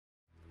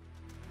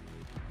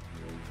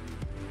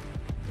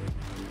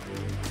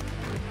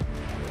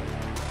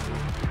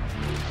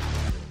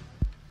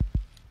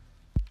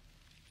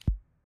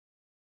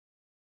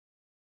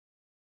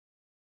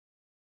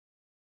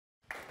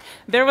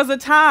There was a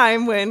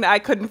time when I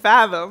couldn't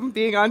fathom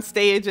being on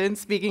stage and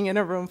speaking in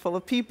a room full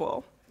of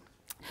people.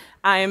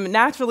 I'm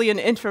naturally an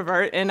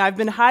introvert, and I've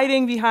been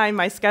hiding behind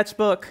my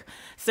sketchbook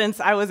since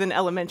I was in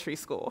elementary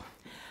school.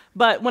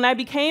 But when I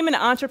became an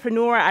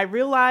entrepreneur, I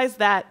realized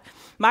that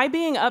my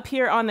being up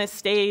here on this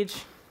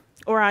stage,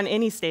 or on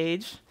any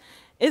stage,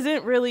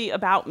 isn't really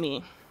about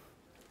me.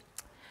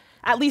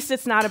 At least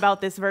it's not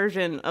about this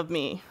version of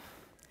me.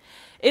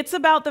 It's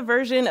about the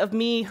version of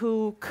me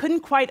who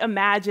couldn't quite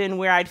imagine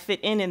where I'd fit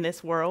in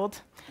this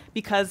world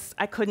because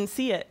I couldn't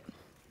see it.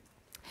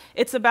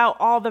 It's about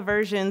all the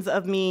versions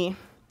of me,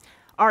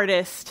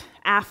 artist,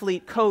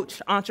 athlete,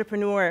 coach,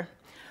 entrepreneur,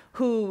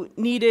 who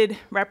needed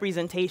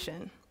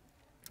representation.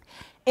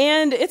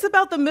 And it's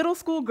about the middle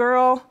school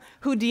girl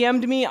who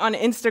DM'd me on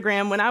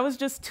Instagram when I was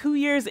just 2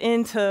 years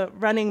into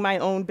running my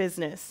own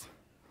business.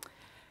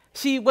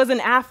 She was an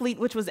athlete,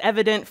 which was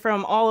evident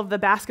from all of the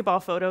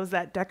basketball photos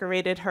that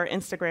decorated her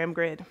Instagram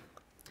grid.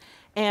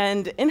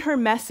 And in her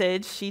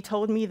message, she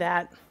told me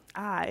that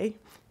I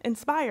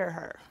inspire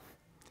her.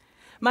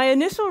 My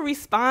initial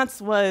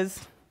response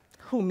was,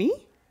 who, me?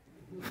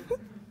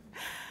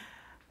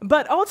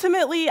 But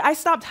ultimately, I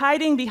stopped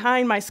hiding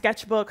behind my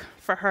sketchbook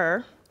for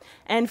her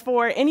and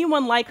for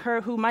anyone like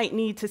her who might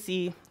need to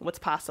see what's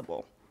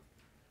possible.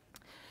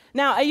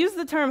 Now, I use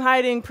the term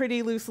hiding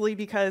pretty loosely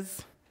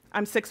because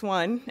I'm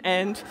 6'1",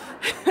 and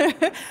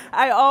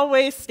I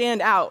always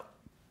stand out.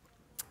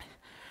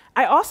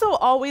 I also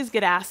always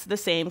get asked the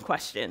same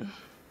question: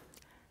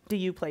 do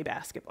you play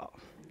basketball?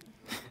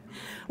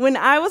 When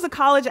I was a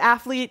college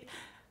athlete,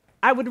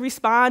 I would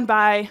respond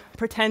by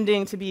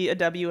pretending to be a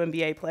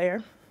WNBA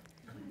player.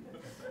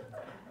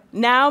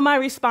 Now my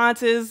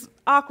response is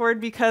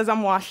awkward because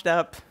I'm washed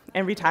up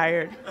and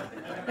retired.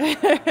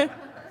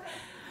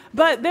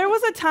 But there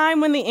was a time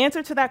when the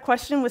answer to that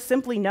question was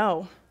simply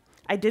no.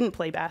 I didn't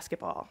play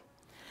basketball.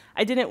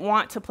 I didn't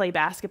want to play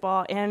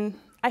basketball, and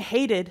I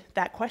hated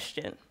that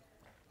question.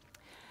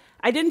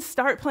 I didn't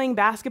start playing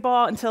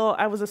basketball until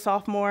I was a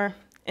sophomore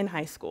in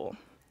high school.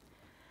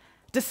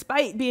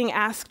 Despite being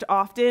asked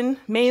often,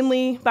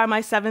 mainly by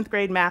my 7th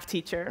grade math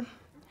teacher,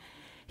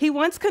 he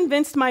once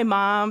convinced my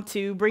mom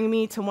to bring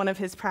me to one of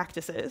his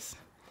practices.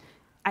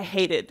 I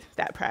hated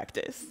that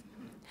practice.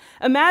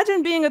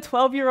 Imagine being a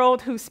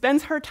 12-year-old who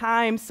spends her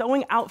time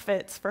sewing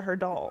outfits for her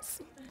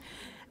dolls.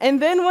 And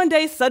then one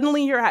day,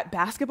 suddenly you're at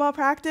basketball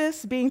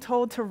practice being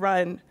told to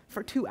run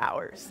for 2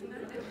 hours.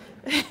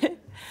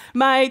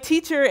 My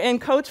teacher and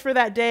coach for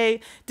that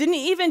day didn't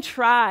even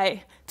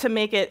try to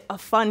make it a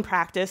fun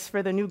practice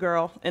for the new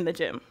girl in the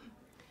gym.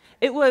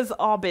 It was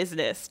all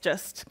business,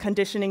 just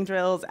conditioning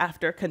drills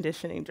after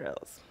conditioning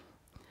drills.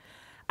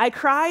 I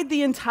cried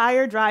the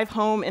entire drive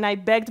home, and I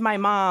begged my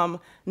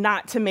mom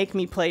not to make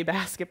me play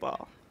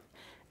basketball.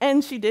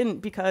 And she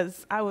didn't,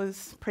 because I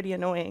was pretty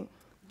annoying.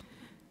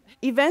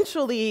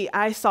 Eventually,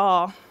 I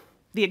saw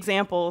the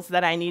examples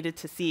that I needed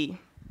to see.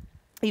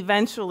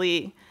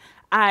 Eventually,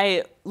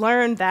 I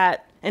learned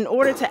that in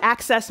order to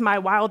access my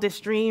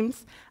wildest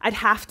dreams, I'd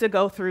have to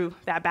go through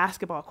that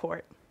basketball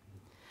court.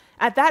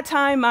 At that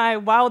time, my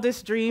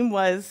wildest dream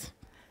was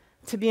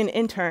to be an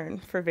intern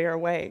for Vera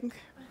Wang,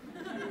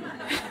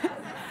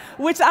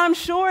 which I'm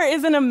sure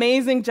is an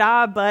amazing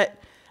job, but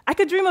I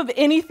could dream of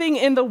anything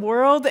in the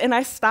world, and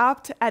I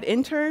stopped at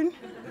intern.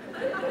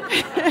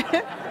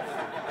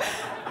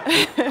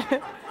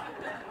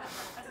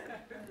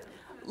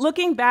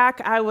 Looking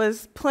back, I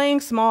was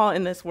playing small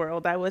in this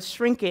world. I was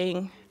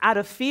shrinking out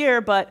of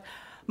fear, but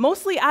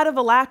mostly out of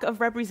a lack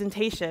of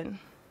representation.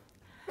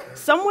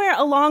 Somewhere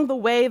along the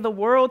way, the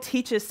world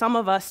teaches some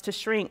of us to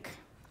shrink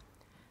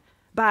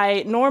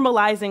by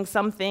normalizing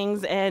some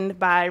things and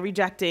by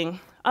rejecting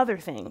other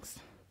things.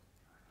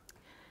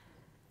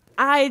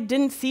 I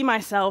didn't see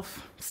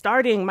myself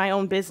starting my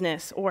own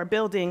business or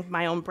building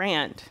my own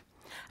brand.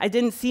 I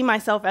didn't see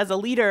myself as a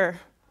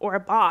leader or a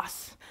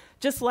boss,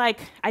 just like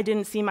I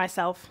didn't see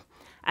myself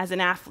as an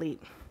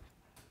athlete.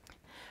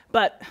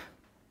 But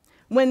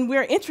when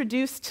we're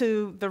introduced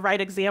to the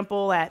right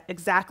example at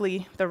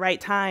exactly the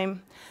right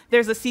time,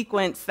 there's a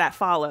sequence that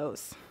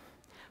follows.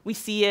 We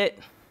see it,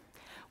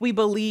 we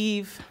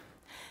believe,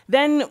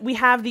 then we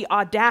have the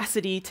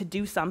audacity to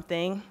do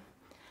something,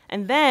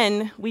 and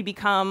then we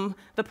become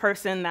the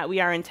person that we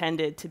are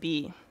intended to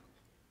be.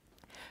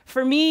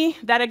 For me,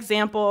 that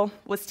example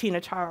was Tina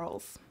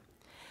Charles.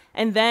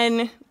 And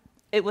then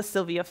it was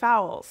Sylvia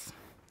Fowles.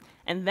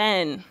 And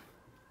then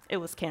it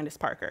was Candace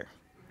Parker.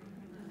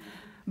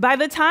 By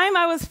the time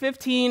I was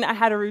 15, I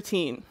had a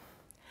routine.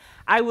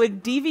 I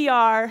would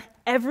DVR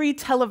every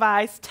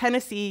televised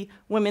Tennessee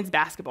women's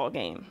basketball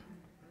game.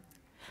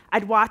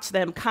 I'd watch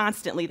them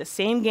constantly, the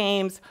same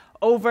games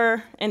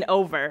over and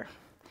over.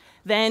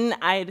 Then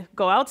I'd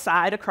go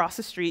outside across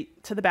the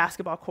street to the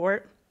basketball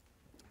court,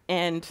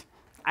 and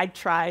I'd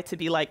try to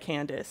be like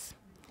Candace.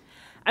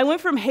 I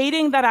went from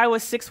hating that I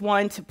was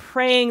 6'1" to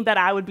praying that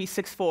I would be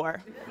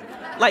 6'4",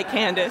 like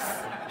Candace.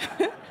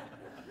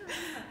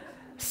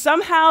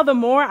 Somehow, the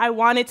more I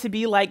wanted to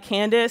be like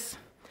Candace,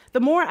 the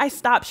more I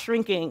stopped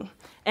shrinking,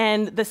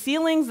 and the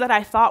ceilings that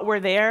I thought were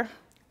there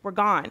were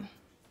gone.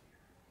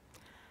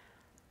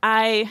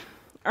 I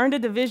earned a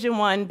Division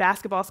I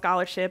basketball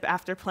scholarship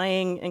after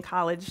playing in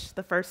college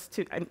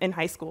in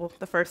high school,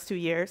 the first 2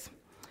 years.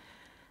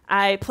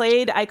 I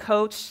played, I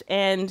coached,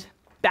 and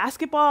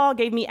basketball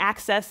gave me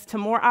access to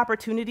more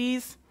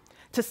opportunities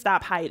to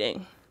stop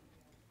hiding.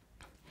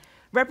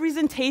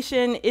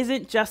 Representation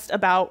isn't just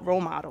about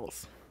role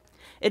models.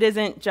 It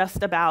isn't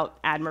just about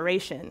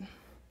admiration.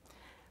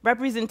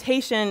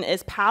 Representation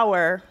is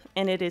power,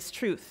 and it is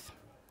truth.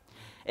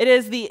 It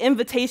is the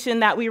invitation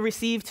that we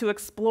receive to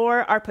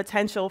explore our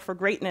potential for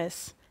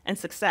greatness and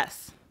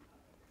success.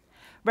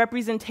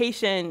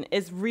 Representation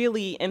is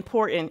really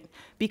important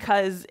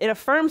because it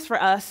affirms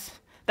for us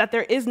that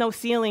there is no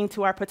ceiling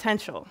to our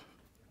potential.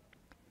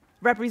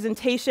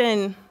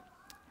 Representation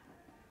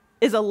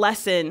is a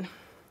lesson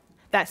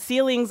that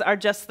ceilings are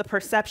just the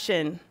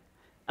perception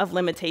of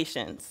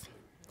limitations.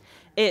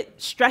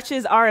 It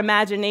stretches our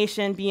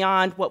imagination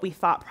beyond what we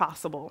thought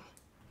possible.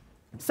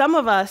 Some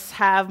of us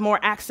have more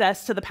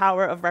access to the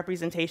power of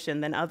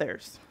representation than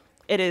others.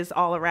 It is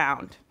all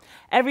around.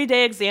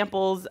 Everyday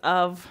examples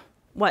of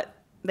what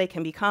they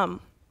can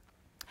become.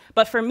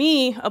 But for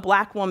me, a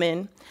Black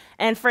woman,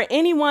 and for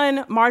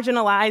anyone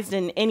marginalized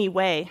in any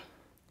way,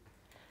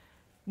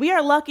 we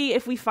are lucky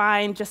if we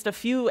find just a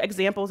few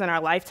examples in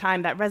our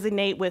lifetime that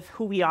resonate with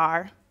who we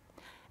are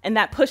and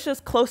that push us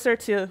closer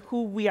to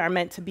who we are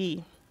meant to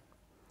be.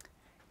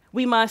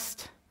 We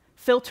must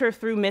filter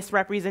through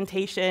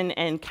misrepresentation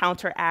and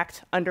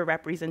counteract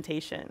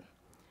underrepresentation.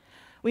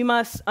 We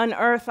must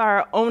unearth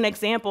our own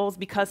examples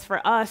because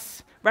for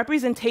us,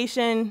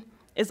 representation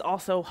is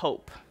also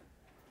hope.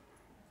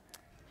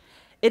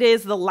 It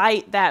is the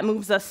light that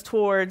moves us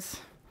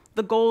towards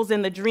the goals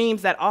and the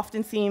dreams that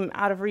often seem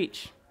out of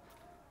reach.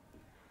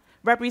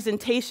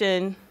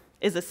 Representation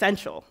is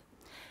essential,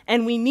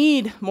 and we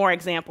need more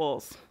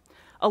examples,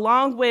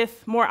 along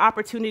with more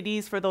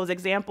opportunities for those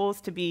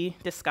examples to be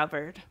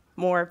discovered,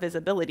 more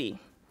visibility,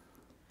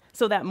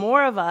 so that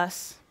more of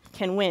us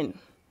can win.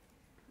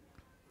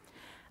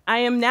 I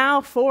am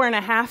now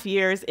 4.5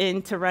 years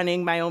into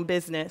running my own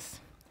business,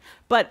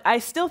 but I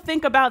still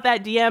think about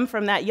that DM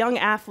from that young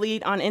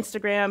athlete on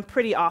Instagram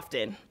pretty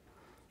often.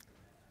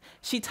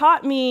 She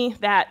taught me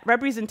that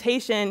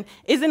representation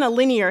isn't a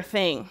linear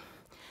thing.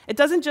 It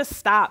doesn't just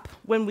stop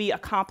when we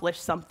accomplish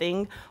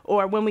something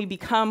or when we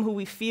become who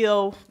we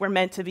feel we're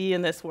meant to be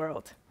in this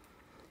world.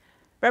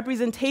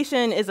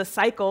 Representation is a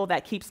cycle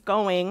that keeps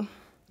going,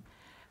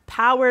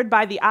 powered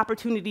by the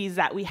opportunities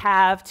that we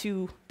have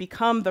to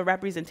become the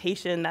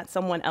representation that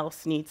someone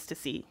else needs to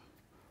see.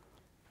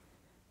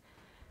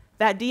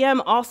 That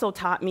DM also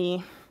taught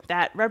me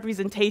that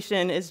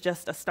representation is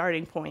just a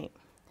starting point,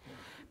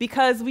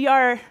 because we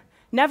are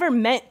never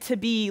meant to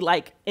be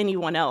like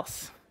anyone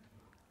else.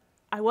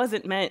 I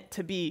wasn't meant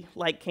to be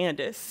like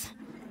Candace.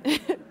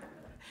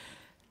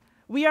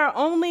 We are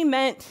only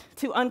meant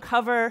to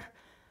uncover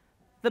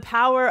the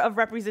power of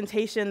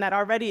representation that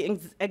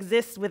already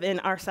exists within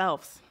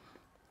ourselves.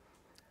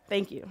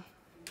 Thank you.